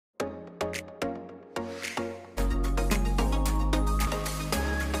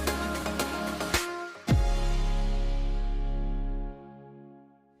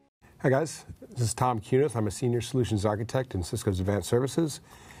Hi guys, this is Tom Cunith. I'm a Senior Solutions Architect in Cisco's Advanced Services.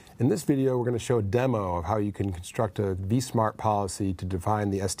 In this video, we're going to show a demo of how you can construct a vSmart policy to define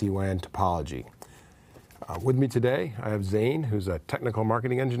the SD-WAN topology. With me today, I have Zane, who's a technical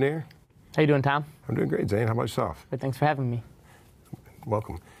marketing engineer. How you doing, Tom? I'm doing great, Zane. How about yourself? Good, thanks for having me.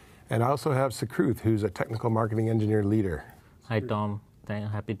 Welcome. And I also have Sakruth, who's a technical marketing engineer leader. Hi, Tom.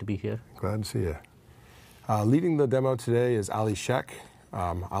 Happy to be here. Glad to see you. Leading the demo today is Ali Sheikh.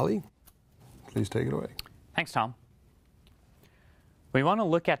 Ali, please take it away. Thanks, Tom. What we want to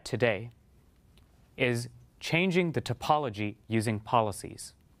look at today is changing the topology using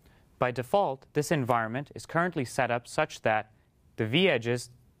policies. By default, this environment is currently set up such that the vEdges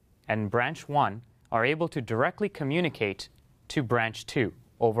and branch 1 are able to directly communicate to branch 2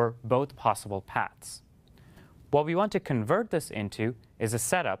 over both possible paths. What we want to convert this into is a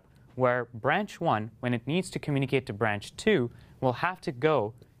setup where branch 1, when it needs to communicate to branch 2, will have to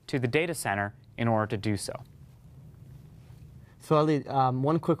go to the data center in order to do so. So Ali,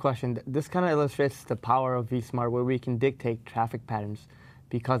 one quick question. This kind of illustrates the power of vSmart, where we can dictate traffic patterns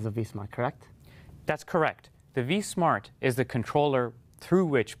because of vSmart, correct? That's correct. The vSmart is the controller through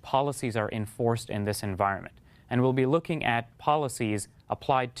which policies are enforced in this environment. And we'll be looking at policies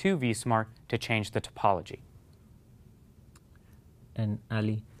applied to vSmart to change the topology. And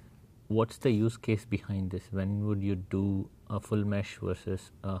Ali, what's the use case behind this? When would you do a full mesh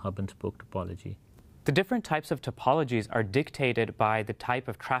versus a hub and spoke topology? The different types of topologies are dictated by the type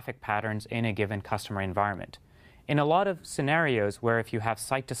of traffic patterns in a given customer environment. In a lot of scenarios where if you have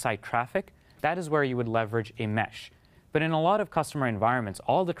site-to-site traffic, that is where you would leverage a mesh. But in a lot of customer environments,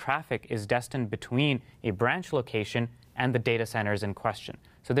 all the traffic is destined between a branch location and the data centers in question.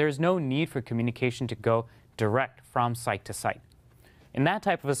 So there is no need for communication to go direct from site to site. In that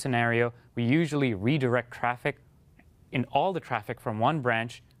type of a scenario, we usually redirect traffic in all the traffic from one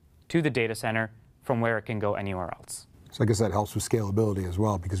branch to the data center from where it can go anywhere else. So I guess that helps with scalability as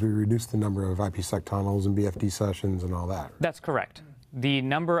well, because we reduce the number of IPsec tunnels and BFD sessions and all that. That's correct. The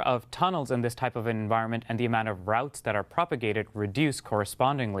number of tunnels in this type of an environment and the amount of routes that are propagated reduce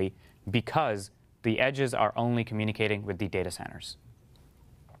correspondingly because the edges are only communicating with the data centers.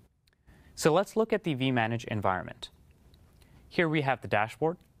 So let's look at the vManage environment. Here we have the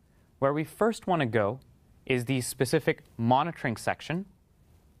dashboard. Where we first want to go is the specific monitoring section.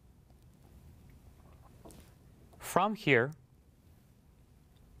 From here,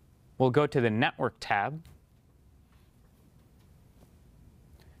 we'll go to the Network tab.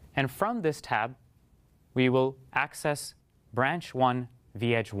 And from this tab, we will access branch 1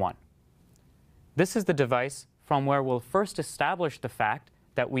 vEdge 1. This is the device from where we'll first establish the fact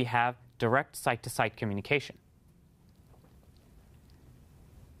that we have direct site-to-site communication.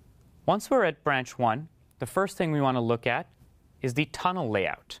 Once we're at branch 1, the first thing we want to look at is the tunnel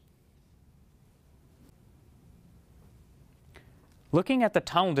layout. Looking at the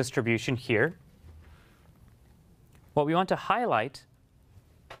tunnel distribution here, what we want to highlight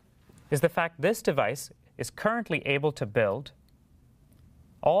is the fact this device is currently able to build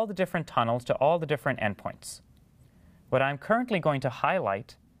all the different tunnels to all the different endpoints. What I'm currently going to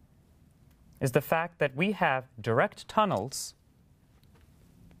highlight is the fact that we have direct tunnels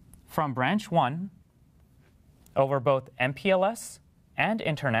from branch 1 over both MPLS and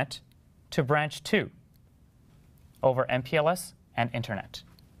Internet to branch 2 over MPLS and Internet,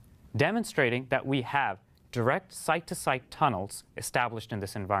 demonstrating that we have direct site-to-site tunnels established in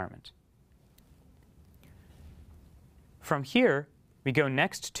this environment. From here, we go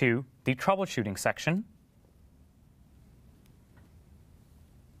next to the troubleshooting section,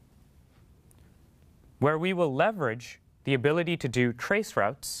 where we will leverage the ability to do trace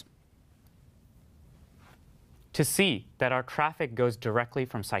routes to see that our traffic goes directly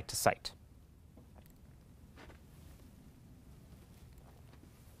from site to site.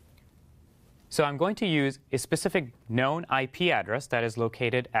 So I'm going to use a specific known IP address that is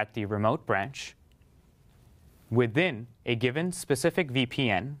located at the remote branch within a given specific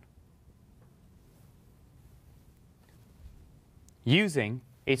VPN using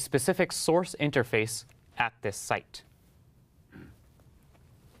a specific source interface at this site.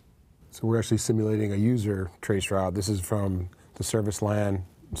 So we're actually simulating a user trace route. This is from the service LAN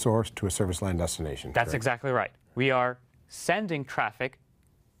source to a service LAN destination. That's correct? exactly right. We are sending traffic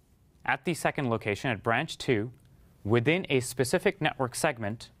at the second location, at branch 2, within a specific network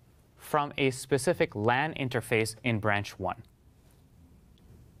segment from a specific LAN interface in branch 1.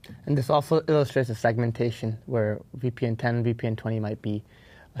 And this also illustrates a segmentation where VPN 10 and VPN 20 might be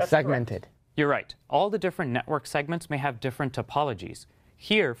segmented. Correct. You're right. All the different network segments may have different topologies.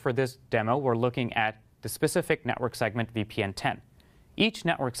 Here, for this demo, we're looking at the specific network segment VPN 10. each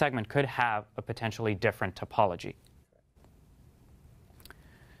network segment could have a potentially different topology.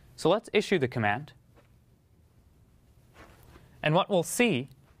 So let's issue the command. And what we'll see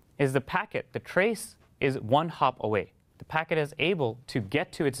is the packet, the trace, is one hop away. The packet is able to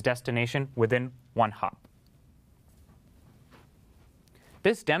get to its destination within one hop.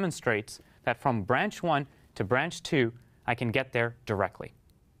 This demonstrates that from branch 1 to branch 2, I can get there directly.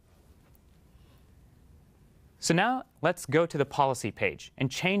 So now let's go to the policy page and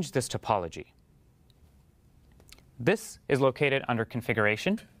change this topology. This is located under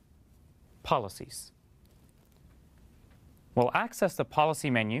Configuration, Policies. We'll access the policy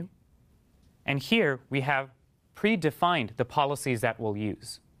menu, and here we have predefined the policies that we'll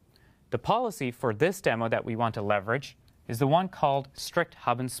use. The policy for this demo that we want to leverage is the one called Strict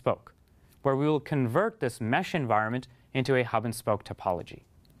Hub and Spoke, where we will convert this mesh environment into a hub and spoke topology.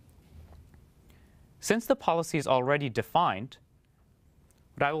 Since the policy is already defined,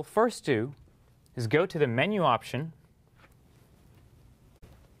 what I will first do is go to the menu option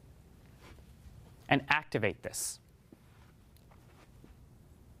and activate this.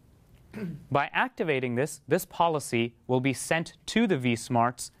 By activating this, this policy will be sent to the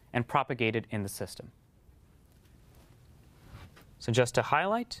vSmarts and propagated in the system. So just to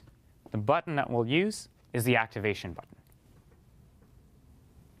highlight, the button that we'll use is the activation button.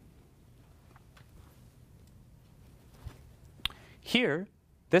 Here,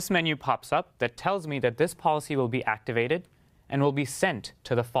 this menu pops up that tells me that this policy will be activated and will be sent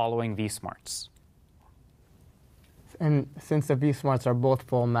to the following vSmarts. And since the vSmarts are both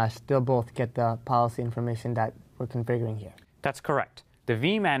full mesh, they'll both get the policy information that we're configuring here. That's correct. The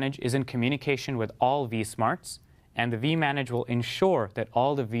vManage is in communication with all vSmarts, and the vManage will ensure that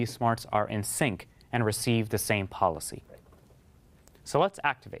all the vSmarts are in sync and receive the same policy. So let's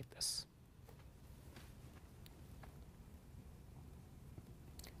activate this.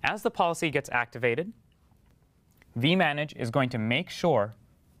 As the policy gets activated, vManage is going to make sure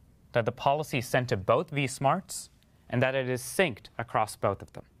that the policy is sent to both vSmarts and that it is synced across both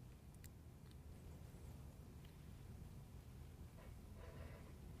of them.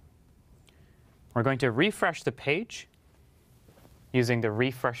 We're going to refresh the page using the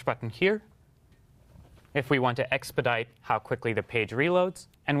refresh button here if we want to expedite how quickly the page reloads,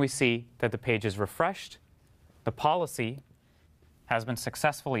 and we see that the page is refreshed. The policy has been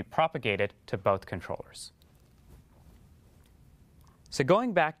successfully propagated to both controllers. So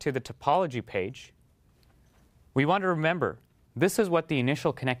going back to the topology page, we want to remember this is what the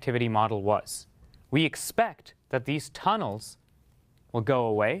initial connectivity model was. We expect that these tunnels will go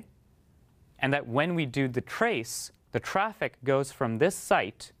away, and that when we do the trace, the traffic goes from this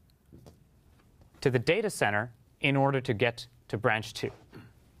site to the data center in order to get to branch 2.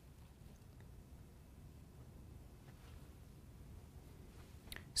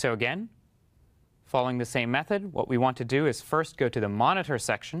 So again, following the same method, what we want to do is first go to the monitor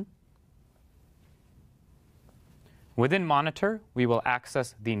section. Within monitor, we will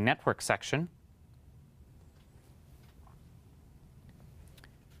access the network section.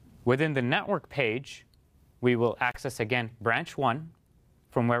 Within the network page, we will access again branch 1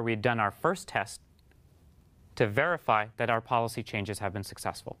 from where we'd done our first test to verify that our policy changes have been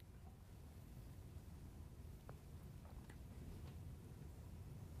successful.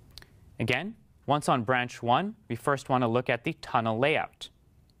 Again, once on branch 1, we first want to look at the tunnel layout.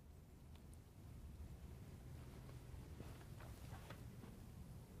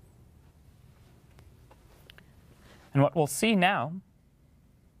 And what we'll see now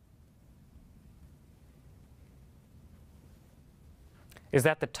is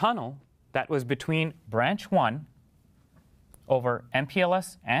that the tunnel that was between branch 1 over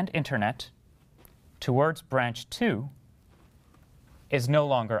MPLS and Internet towards branch 2 is no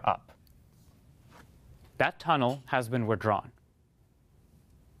longer up. That tunnel has been withdrawn.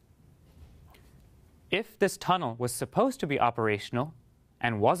 If this tunnel was supposed to be operational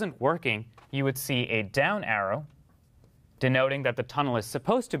and wasn't working, you would see a down arrow denoting that the tunnel is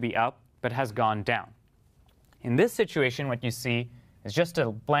supposed to be up but has gone down. In this situation, what you see is just a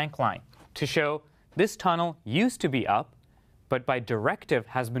blank line to show this tunnel used to be up, but by directive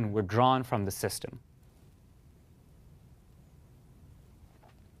has been withdrawn from the system.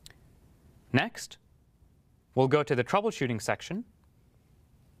 Next, we'll go to the troubleshooting section,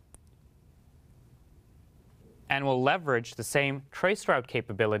 and we'll leverage the same traceroute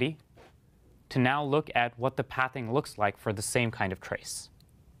capability to now look at what the pathing looks like for the same kind of trace.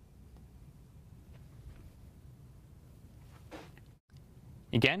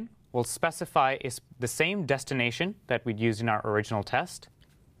 Again, we'll specify the same destination that we'd used in our original test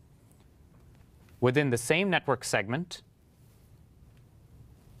within the same network segment.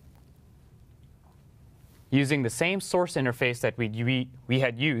 using the same source interface that we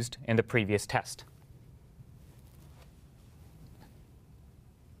had used in the previous test.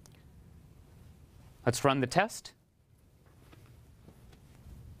 Let's run the test.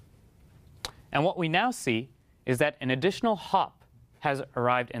 And what we now see is that an additional hop has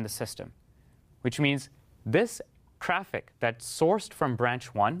arrived in the system, which means this traffic that's sourced from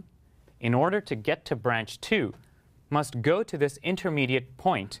branch 1, in order to get to branch 2, must go to this intermediate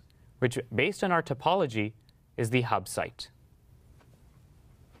point, which, based on our topology, is the hub site.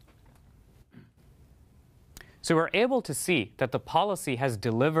 So we're able to see that the policy has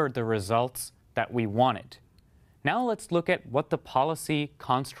delivered the results that we wanted. Now let's look at what the policy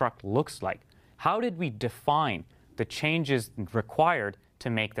construct looks like. How did we define the changes required to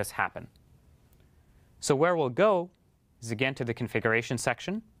make this happen? So where we'll go is again to the configuration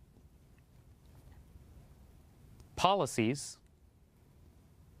section, policies,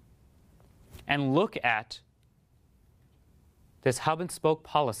 and look at this hub and spoke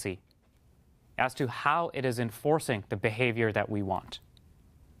policy as to how it is enforcing the behavior that we want.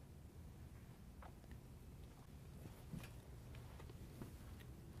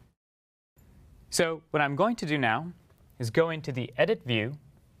 So what I'm going to do now is go into the edit view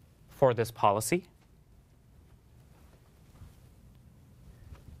for this policy.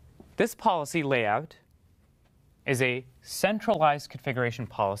 This policy layout is a centralized configuration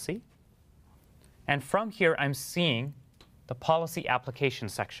policy. And from here, I'm seeing the policy application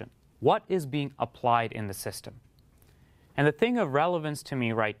section. What is being applied in the system? And the thing of relevance to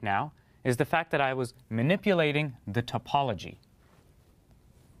me right now is the fact that I was manipulating the topology.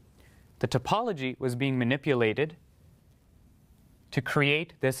 The topology was being manipulated to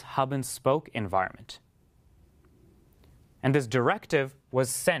create this hub and spoke environment. And this directive was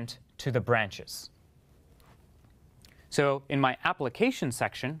sent to the branches. So in my application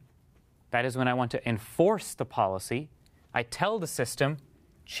section, that is when I want to enforce the policy, I tell the system,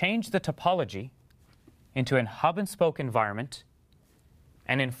 change the topology into a hub and spoke environment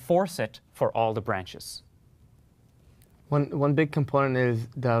and enforce it for all the branches. One big component is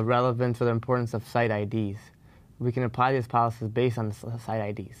the relevance or the importance of site IDs. We can apply these policies based on the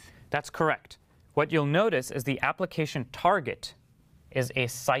site IDs. That's correct. What you'll notice is the application target is a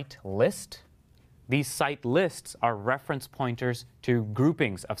site list. These site lists are reference pointers to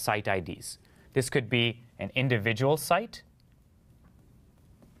groupings of site IDs. This could be an individual site,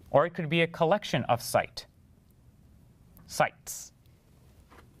 or it could be a collection of sites.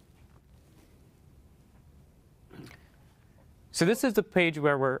 So this is the page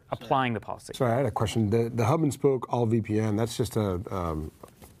where we're applying the policy. Sorry, I had a question. The hub and spoke all VPN, that's just a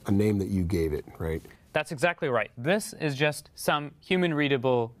name that you gave it, right? That's exactly right. This is just some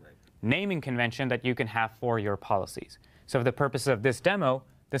human-readable naming convention that you can have for your policies. So for the purpose of this demo,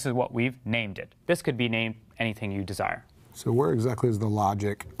 this is what we've named it. This could be named anything you desire. So where exactly is the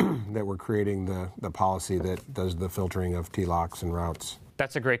logic that we're creating the policy that does the filtering of TLOCs and routes?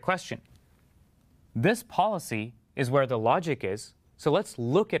 That's a great question. This policy is where the logic is, so let's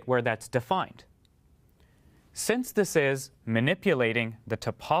look at where that's defined. Since this is manipulating the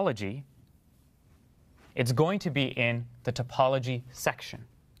topology, it's going to be in the topology section.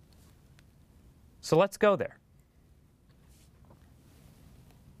 So let's go there.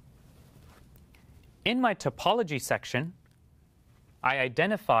 In my topology section, I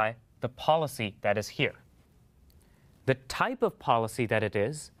identify the policy that is here. The type of policy that it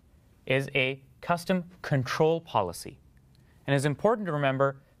is a custom control policy. And it's important to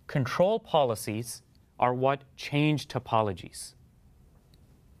remember, control policies are what change topologies.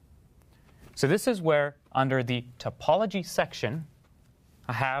 So this is where, under the topology section,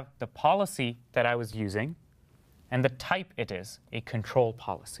 I have the policy that I was using, and the type it is, a control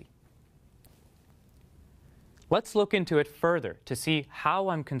policy. Let's look into it further to see how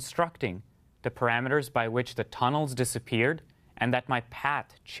I'm constructing the parameters by which the tunnels disappeared and that my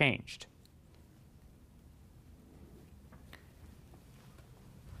path changed.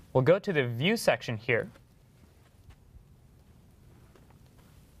 We'll go to the view section here.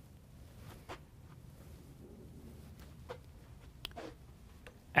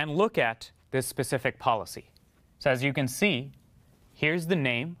 And look at this specific policy. So as you can see, here's the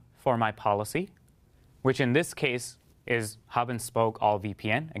name for my policy, which in this case is hub and spoke all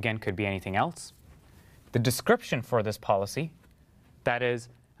VPN. Again, could be anything else. The description for this policy, that is,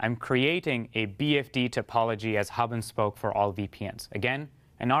 I'm creating a BFD topology as hub and spoke for all VPNs. Again,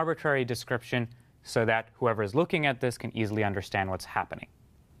 an arbitrary description so that whoever is looking at this can easily understand what's happening.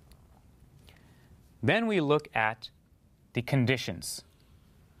 Then we look at the conditions.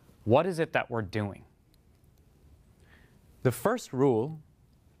 What is it that we're doing? The first rule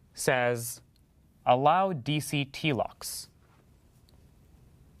says allow DC T-locks.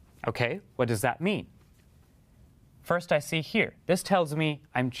 Okay, what does that mean? First, I see here, this tells me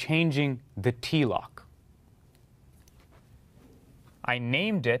I'm changing the T-lock. I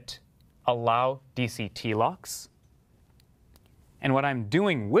named it allow DC T-locks. And what I'm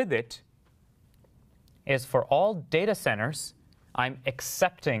doing with it is for all data centers, I'm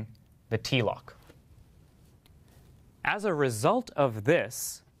accepting the T-lock. As a result of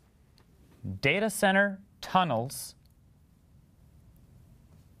this, data center tunnels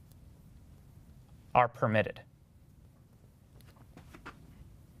are permitted.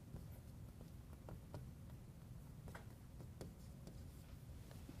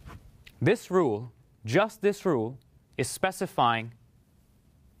 This rule, just this rule, is specifying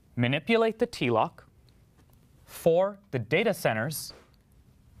manipulate the T-lock for the data centers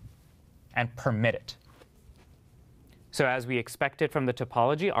and permit it. So as we expected from the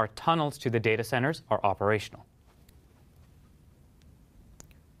topology, our tunnels to the data centers are operational.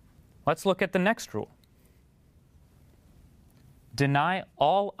 Let's look at the next rule. Deny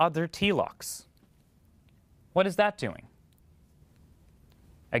all other T-locks. What is that doing?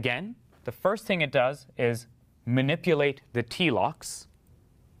 Again, the first thing it does is manipulate the T-locks.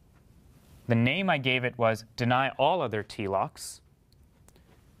 The name I gave it was deny all other T-locks.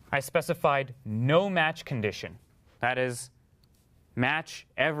 I specified no match condition. That is, match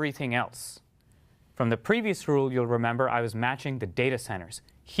everything else. From the previous rule, you'll remember I was matching the data centers.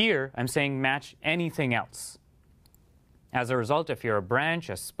 Here, I'm saying match anything else. As a result, if you're a branch,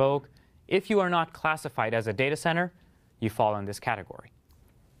 a spoke, if you are not classified as a data center, you fall in this category.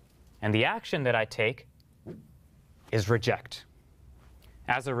 And the action that I take is reject.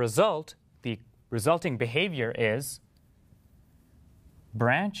 As a result, the resulting behavior is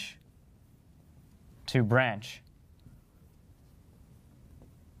branch to branch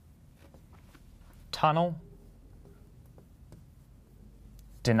tunnel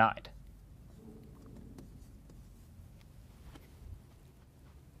denied.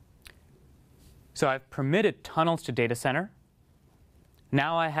 So I've permitted tunnels to data center.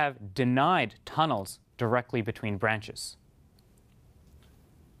 Now I have denied tunnels directly between branches.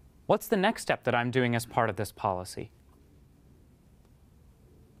 What's the next step that I'm doing as part of this policy?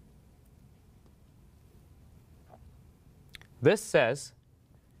 This says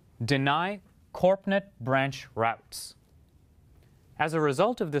deny CorpNet branch routes. As a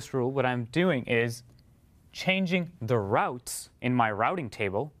result of this rule, what I'm doing is changing the routes in my routing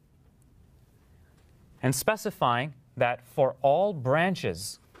table and specifying that for all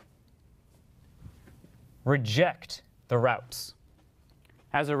branches, reject the routes.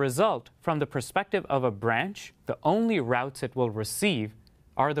 As a result, from the perspective of a branch, the only routes it will receive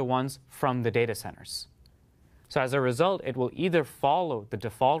are the ones from the data centers. So as a result, it will either follow the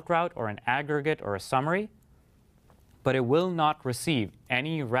default route or an aggregate or a summary, but it will not receive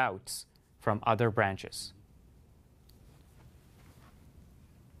any routes from other branches.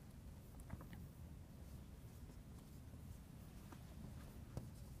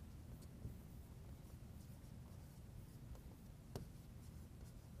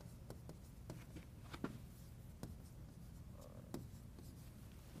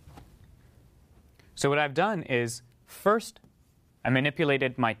 So what I've done is, first, I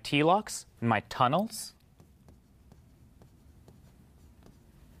manipulated my T-locks and my tunnels.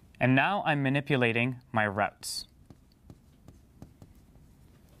 And now I'm manipulating my routes.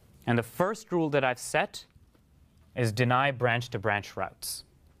 And the first rule that I've set is deny branch-to-branch routes.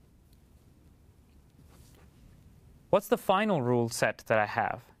 What's the final rule set that I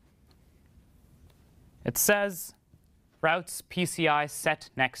have? It says routes PCI set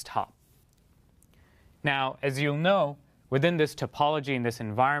next hop. Now, as you'll know, within this topology in this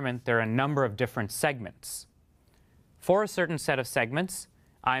environment, there are a number of different segments. For a certain set of segments,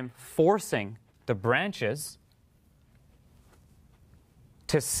 I'm forcing the branches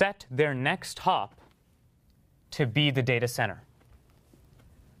to set their next hop to be the data center.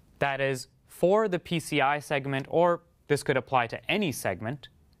 That is, for the PCI segment, or this could apply to any segment,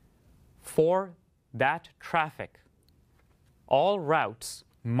 for that traffic, all routes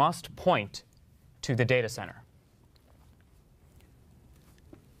must point to the data center.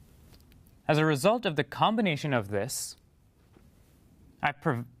 As a result of the combination of this, I've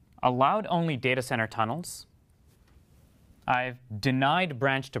allowed only data center tunnels. I've denied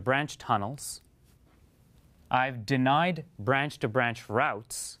branch-to-branch tunnels. I've denied branch-to-branch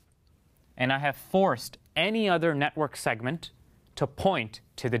routes. And I have forced any other network segment to point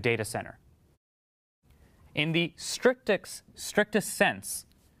to the data center. In the strictest sense,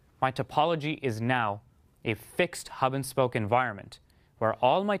 my topology is now a fixed hub-and-spoke environment where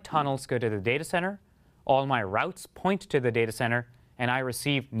all my tunnels go to the data center, all my routes point to the data center, and I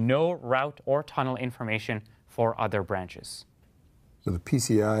receive no route or tunnel information for other branches. So the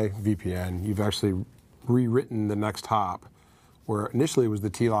PCI VPN, you've actually rewritten the next hop, where initially it was the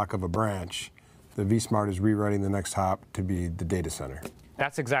TLOC of a branch. The vSmart is rewriting the next hop to be the data center.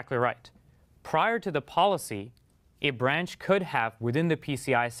 That's exactly right. Prior to the policy, a branch could have, within the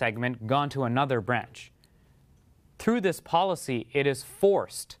PCI segment, gone to another branch. Through this policy, it is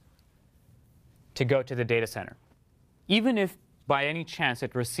forced to go to the data center. Even if by any chance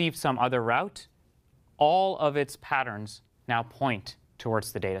it received some other route, all of its patterns now point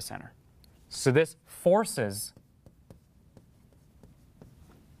towards the data center. So this forces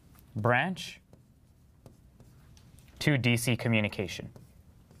branch to DC communication.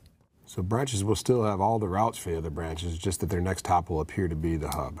 So branches will still have all the routes for the other branches, just that their next hop will appear to be the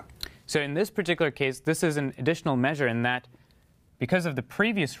hub. So in this particular case, this is an additional measure in that because of the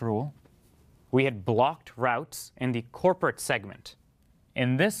previous rule, we had blocked routes in the corporate segment.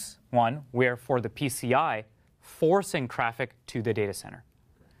 In this one, we're for the PCI forcing traffic to the data center.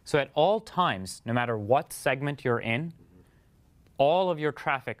 So at all times, no matter what segment you're in, all of your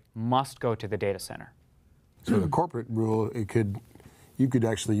traffic must go to the data center. So the corporate rule, you could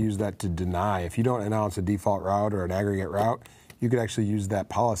actually use that to deny. If you don't announce a default route or an aggregate route, you could actually use that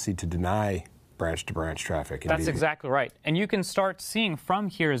policy to deny branch-to-branch traffic. That's exactly right. And you can start seeing from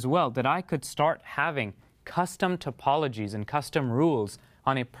here as well that I could start having custom topologies and custom rules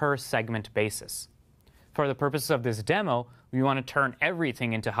on a per-segment basis. For the purposes of this demo, we want to turn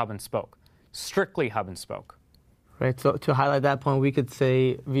everything into hub and spoke, strictly hub and spoke. Right, so to highlight that point, we could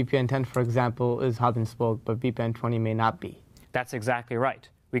say VPN 10, for example, is hub and spoke, but VPN 20 may not be. That's exactly right.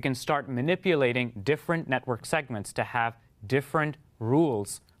 We can start manipulating different network segments to have different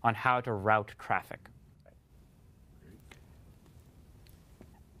rules on how to route traffic.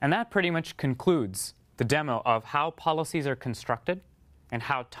 And that pretty much concludes the demo of how policies are constructed and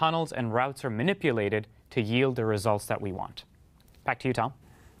how tunnels and routes are manipulated to yield the results that we want. Back to you, Tom.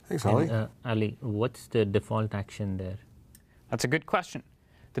 Thanks, Ali. Ali, what's the default action there? That's a good question.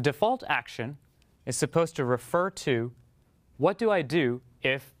 The default action is supposed to refer to what do I do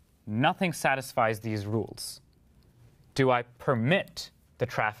if nothing satisfies these rules? Do I permit the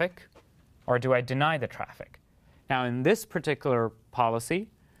traffic or do I deny the traffic? Now, in this particular policy,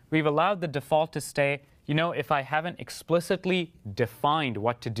 we've allowed the default to stay, if I haven't explicitly defined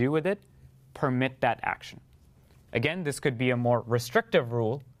what to do with it, permit that action. Again, this could be a more restrictive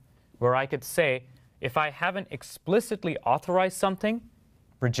rule where I could say, if I haven't explicitly authorized something,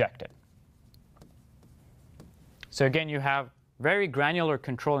 reject it. So again, you have very granular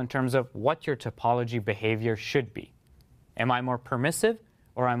control in terms of what your topology behavior should be. Am I more permissive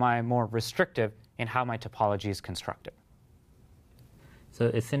or am I more restrictive in how my topology is constructed? So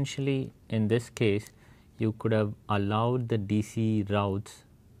essentially, in this case, you could have allowed the DC routes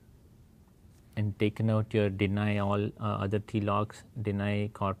and taken out your deny all other TLOCs, deny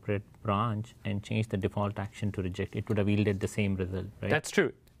corporate branch, and change the default action to reject. It would have yielded the same result, right? That's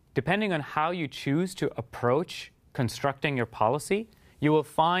true. Depending on how you choose to approach constructing your policy, you will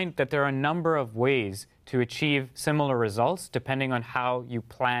find that there are a number of ways to achieve similar results depending on how you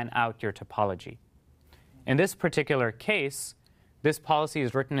plan out your topology. In this particular case, this policy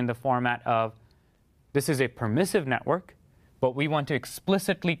is written in the format of, this is a permissive network, but we want to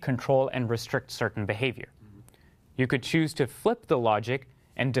explicitly control and restrict certain behavior. You could choose to flip the logic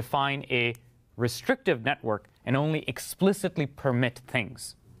and define a restrictive network and only explicitly permit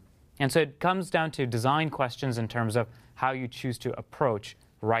things. And so it comes down to design questions in terms of how you choose to approach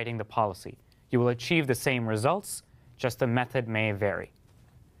writing the policy. You will achieve the same results, just the method may vary.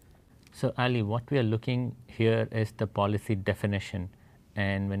 So Ali, what we are looking here is the policy definition.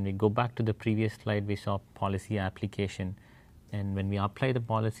 And when we go back to the previous slide, we saw policy application. And when we apply the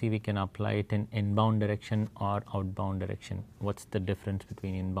policy, we can apply it in inbound direction or outbound direction. What's the difference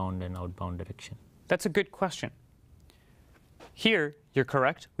between inbound and outbound direction? That's a good question. Here, you're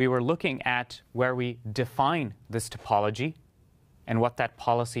correct. We were looking at where we define this topology and what that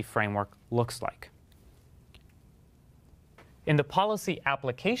policy framework looks like. In the policy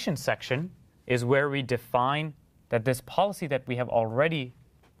application section is where we define that this policy that we have already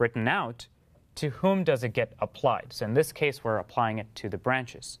written out, to whom does it get applied? So in this case, we're applying it to the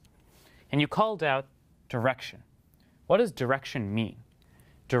branches. And you called out direction. What does direction mean?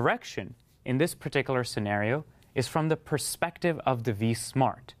 Direction, in this particular scenario, is from the perspective of the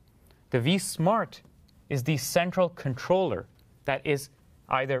vSmart. The vSmart is the central controller that is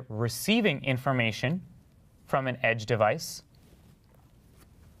either receiving information from an edge device,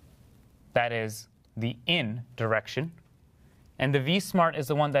 that is the in direction, And the vSmart is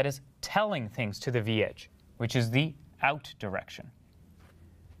the one that is telling things to the vEdge, which is the out direction.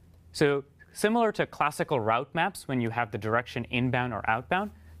 So similar to classical route maps, when you have the direction inbound or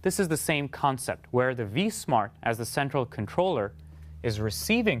outbound, this is the same concept, where the vSmart, as the central controller, is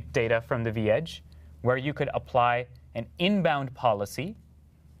receiving data from the vEdge, where you could apply an inbound policy,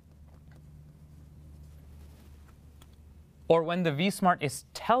 or when the vSmart is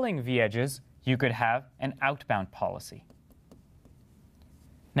telling vEdges, you could have an outbound policy.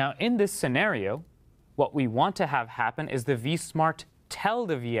 Now, in this scenario, what we want to have happen is the vSmart tell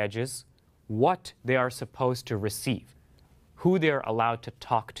the vEdges what they are supposed to receive, who they are allowed to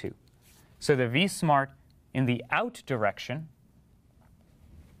talk to. So the vSmart in the out direction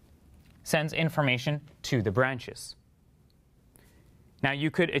sends information to the branches. Now, you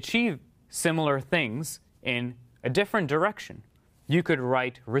could achieve similar things in a different direction. You could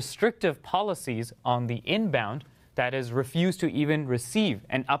write restrictive policies on the inbound, that is, refuse to even receive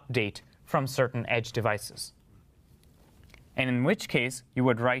an update from certain edge devices. And in which case, you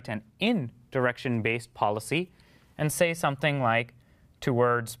would write an in-direction-based policy and say something like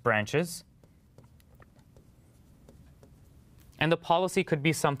towards branches. And the policy could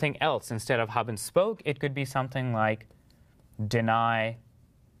be something else. Instead of hub and spoke, it could be something like deny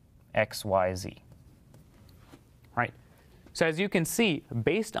XYZ. Right? So as you can see,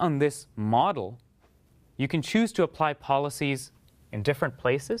 based on this model, you can choose to apply policies in different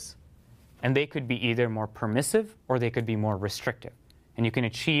places, and they could be either more permissive or they could be more restrictive. And you can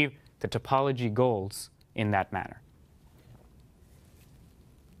achieve the topology goals in that manner.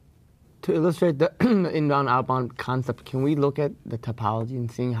 To illustrate the inbound-outbound concept, can we look at the topology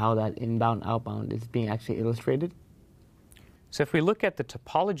and seeing how that inbound-outbound is being actually illustrated? So if we look at the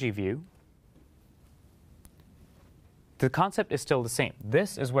topology view, the concept is still the same.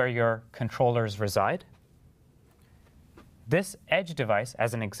 This is where your controllers reside. This edge device,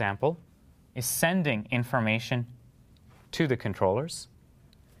 as an example, is sending information to the controllers.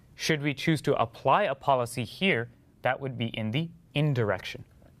 Should we choose to apply a policy here, that would be in the in direction,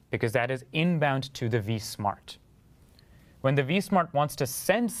 because that is inbound to the vSmart. When the vSmart wants to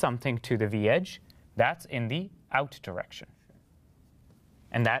send something to the vEdge, that's in the out direction.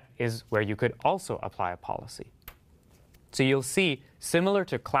 And that is where you could also apply a policy. So you'll see, similar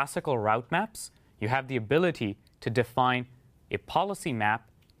to classical route maps, you have the ability to define a policy map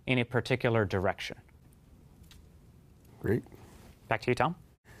in a particular direction. Great. Back to you, Tom.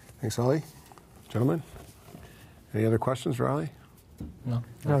 Thanks, Ali. Gentlemen, any other questions for Ali? No.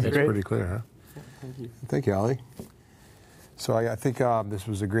 That's That's great. pretty clear, huh? Yeah, thank you. Thank you, Ali. So I think this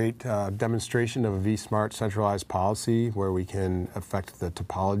was a great demonstration of a vSmart centralized policy where we can affect the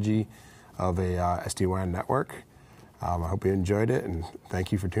topology of a SD-WAN network. I hope you enjoyed it, and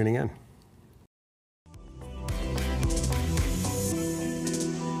thank you for tuning in.